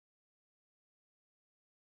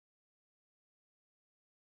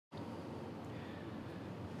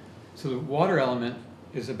So the water element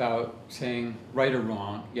is about saying right or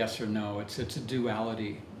wrong, yes or no. It's a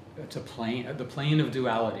duality. It's a plane, the plane of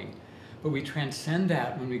duality. But we transcend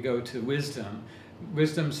that when we go to wisdom.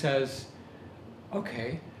 Wisdom says,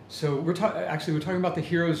 okay, so we're talking about the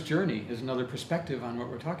hero's journey is another perspective on what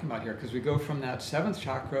we're talking about here, because we go from that seventh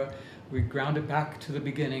chakra, we ground it back to the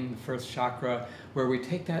beginning, the first chakra, where we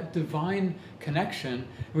take that divine connection,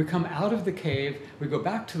 we come out of the cave, we go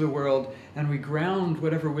back to the world, and we ground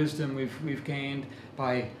whatever wisdom we've gained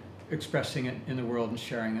by expressing it in the world and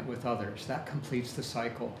sharing it with others. That completes the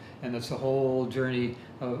cycle, and it's a whole journey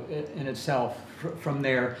in itself. From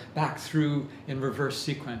there, back through in reverse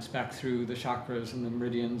sequence, back through the chakras and the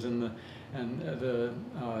meridians and the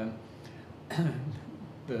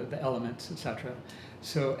elements, etc.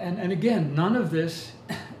 So, and again, none of this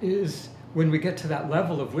is, when we get to that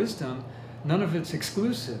level of wisdom, none of it's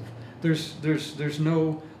exclusive. There's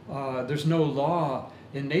no law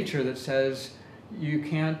in nature that says you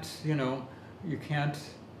can't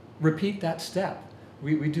repeat that step.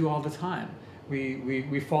 We do all the time.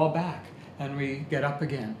 We fall back and we get up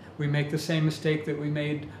again. We make the same mistake that we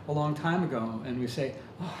made a long time ago, and we say,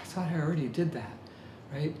 oh, I thought I already did that,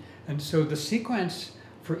 right? And so the sequence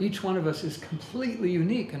for each one of us is completely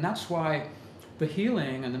unique, and that's why the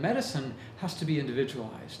healing and the medicine has to be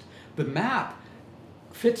individualized. The map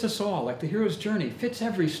fits us all, like the hero's journey fits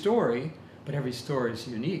every story, but every story is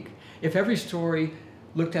unique. If every story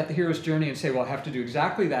looked at the hero's journey and say, well, I have to do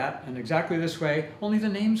exactly that and exactly this way, only the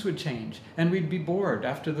names would change, and we'd be bored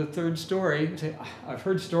after the third story. We'd say, I've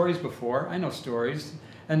heard stories before, I know stories.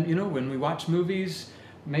 And you know, when we watch movies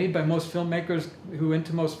made by most filmmakers who went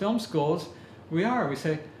to most film schools, we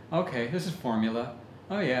say, okay, this is formula.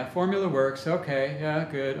 Oh yeah, formula works, okay, yeah,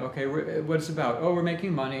 good, okay, what's it about? Oh, we're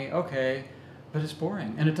making money, okay. But it's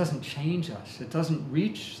boring, and it doesn't change us. It doesn't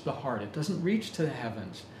reach the heart. It doesn't reach to the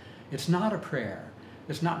heavens. It's not a prayer.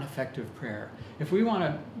 It's not an effective prayer. If we want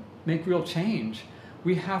to make real change,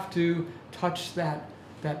 we have to touch that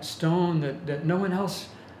stone that no one else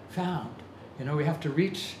found. You know, we have to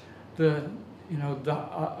reach a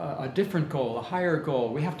different goal, a higher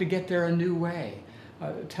goal. We have to get there a new way,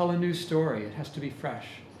 tell a new story. It has to be fresh.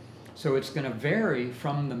 So it's going to vary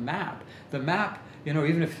from the map. The map, you know,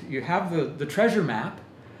 even if you have the treasure map,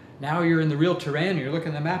 now you're in the real terrain, you're looking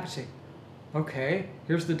at the map and say, okay,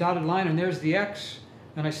 here's the dotted line and there's the X,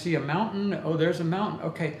 and I see a mountain, oh, there's a mountain,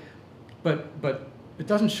 okay. But it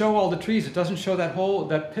doesn't show all the trees, it doesn't show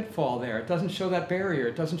that pitfall there, it doesn't show that barrier,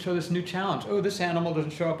 it doesn't show this new challenge. Oh, this animal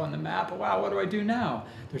doesn't show up on the map, wow, what do I do now?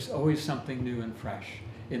 There's always something new and fresh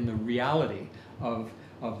in the reality of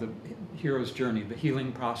the hero's journey, the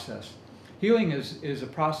healing process. Healing is a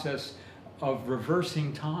process of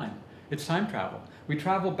reversing time. It's time travel. We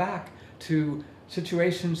travel back to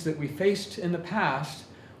situations that we faced in the past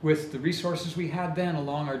with the resources we had then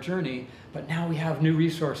along our journey, but now we have new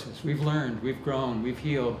resources. We've learned, we've grown, we've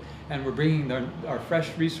healed, and we're bringing our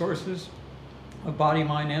fresh resources of body,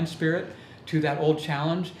 mind, and spirit to that old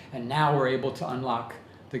challenge, and now we're able to unlock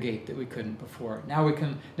the gate that we couldn't before. Now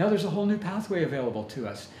there's a whole new pathway available to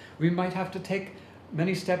us. We might have to take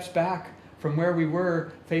many steps back from where we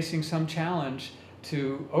were facing some challenge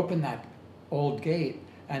to open that old gate,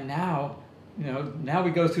 and now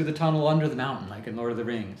we go through the tunnel under the mountain, like in Lord of the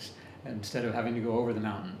Rings, instead of having to go over the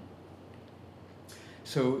mountain.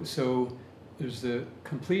 So there's the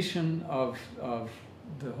completion of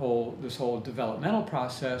this whole developmental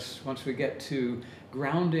process. Once we get to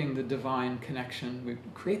grounding the divine connection, we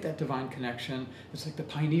create that divine connection. It's like the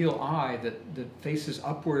pineal eye that faces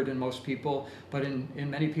upward in most people, but in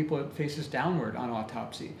many people it faces downward on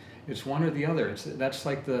autopsy. It's one or the other. That's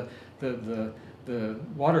like the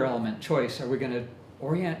water element choice. Are we going to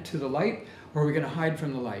orient to the light, or are we going to hide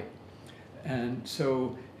from the light? And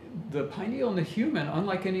so the pineal in the human,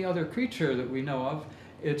 unlike any other creature that we know of,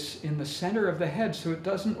 it's in the center of the head, so it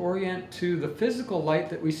doesn't orient to the physical light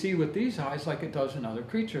that we see with these eyes like it does in other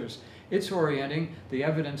creatures. It's orienting, the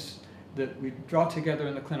evidence that we draw together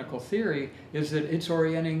in the clinical theory is that it's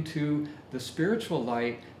orienting to the spiritual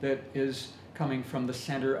light that is coming from the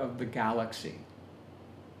center of the galaxy.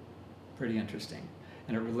 Pretty interesting.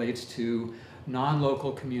 And it relates to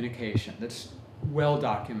non-local communication. That's well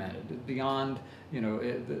documented, beyond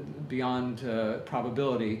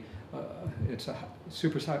probability. It's a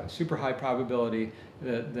super high probability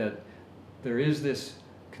that there is this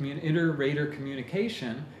inter-rater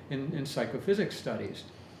communication in psychophysics studies,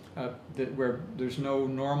 where there's no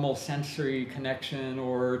normal sensory connection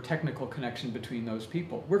or technical connection between those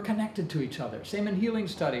people. We're connected to each other. Same in healing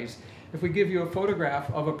studies. If we give you a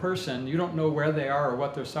photograph of a person, you don't know where they are or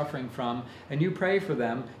what they're suffering from, and you pray for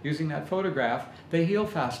them using that photograph, they heal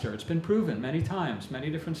faster. It's been proven many times, many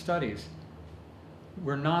different studies.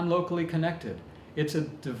 We're non-locally connected. It's a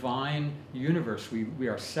divine universe. We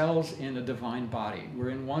are cells in a divine body. We're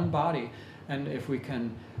in one body, and if we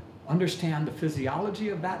can understand the physiology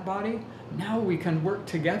of that body, now we can work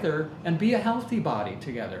together and be a healthy body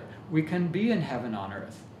together. We can be in heaven on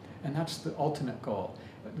earth, and that's the ultimate goal.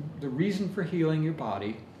 The reason for healing your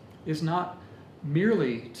body is not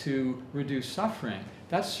merely to reduce suffering.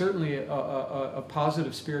 That's certainly a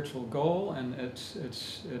positive spiritual goal, and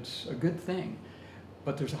it's a good thing.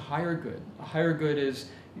 But there's a higher good. A higher good is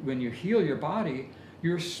when you heal your body,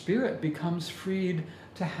 your spirit becomes freed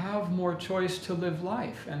to have more choice to live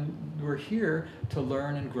life. And we're here to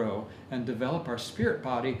learn and grow and develop our spirit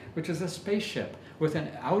body, which is a spaceship with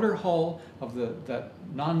an outer hull of that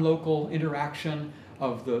non-local interaction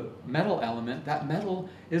of the metal element. That metal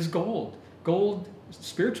is gold. Gold,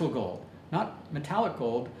 spiritual gold, not metallic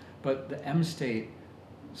gold, but the M state,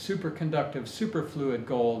 superconductive, superfluid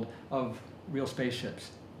gold of real spaceships.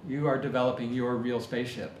 You are developing your real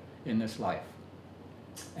spaceship in this life.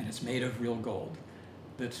 And it's made of real gold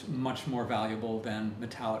that's much more valuable than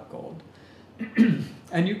metallic gold.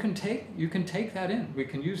 And you can take that in. We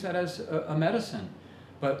can use that as a medicine.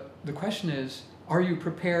 But the question is, are you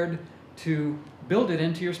prepared to build it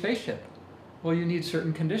into your spaceship? Well, you need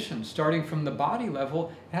certain conditions. Starting from the body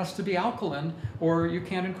level, it has to be alkaline, or you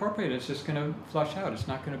can't incorporate it. It's just going to flush out. It's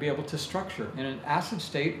not going to be able to structure. In an acid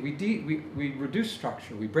state, we reduce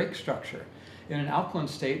structure, we break structure. In an alkaline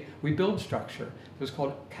state, we build structure. It's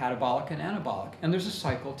called catabolic and anabolic. And there's a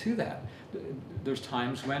cycle to that. There's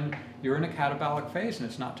times when you're in a catabolic phase and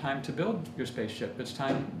it's not time to build your spaceship. It's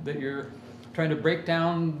time that you're trying to break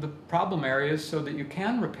down the problem areas so that you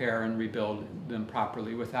can repair and rebuild them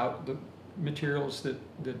properly without the materials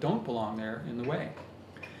that don't belong there in the way.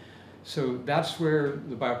 So that's where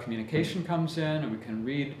the biocommunication comes in, and we can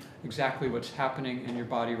read exactly what's happening in your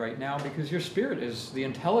body right now, because your spirit is the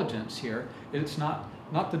intelligence here. It's not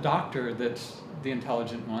the doctor that's the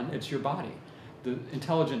intelligent one, it's your body. The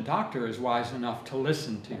intelligent doctor is wise enough to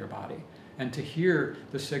listen to your body and to hear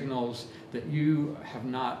the signals that you have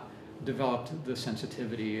not developed the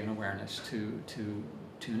sensitivity and awareness to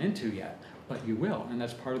tune into yet. But you will, and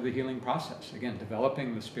that's part of the healing process. Again,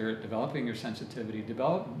 developing the spirit, developing your sensitivity,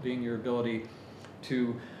 developing your ability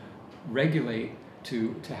to regulate,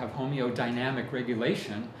 to have homeodynamic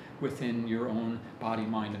regulation within your own body,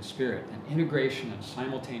 mind, and spirit, and integration and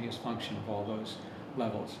simultaneous function of all those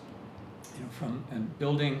levels. And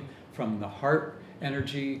building from the heart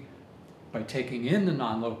energy by taking in the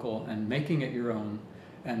non-local and making it your own,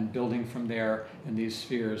 and building from there in these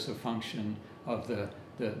spheres of function of the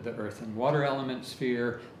earth and water element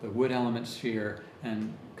sphere, the wood element sphere,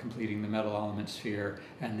 and completing the metal element sphere,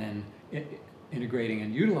 and then integrating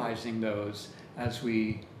and utilizing those as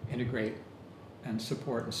we integrate and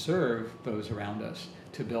support and serve those around us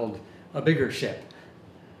to build a bigger ship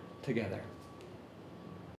together.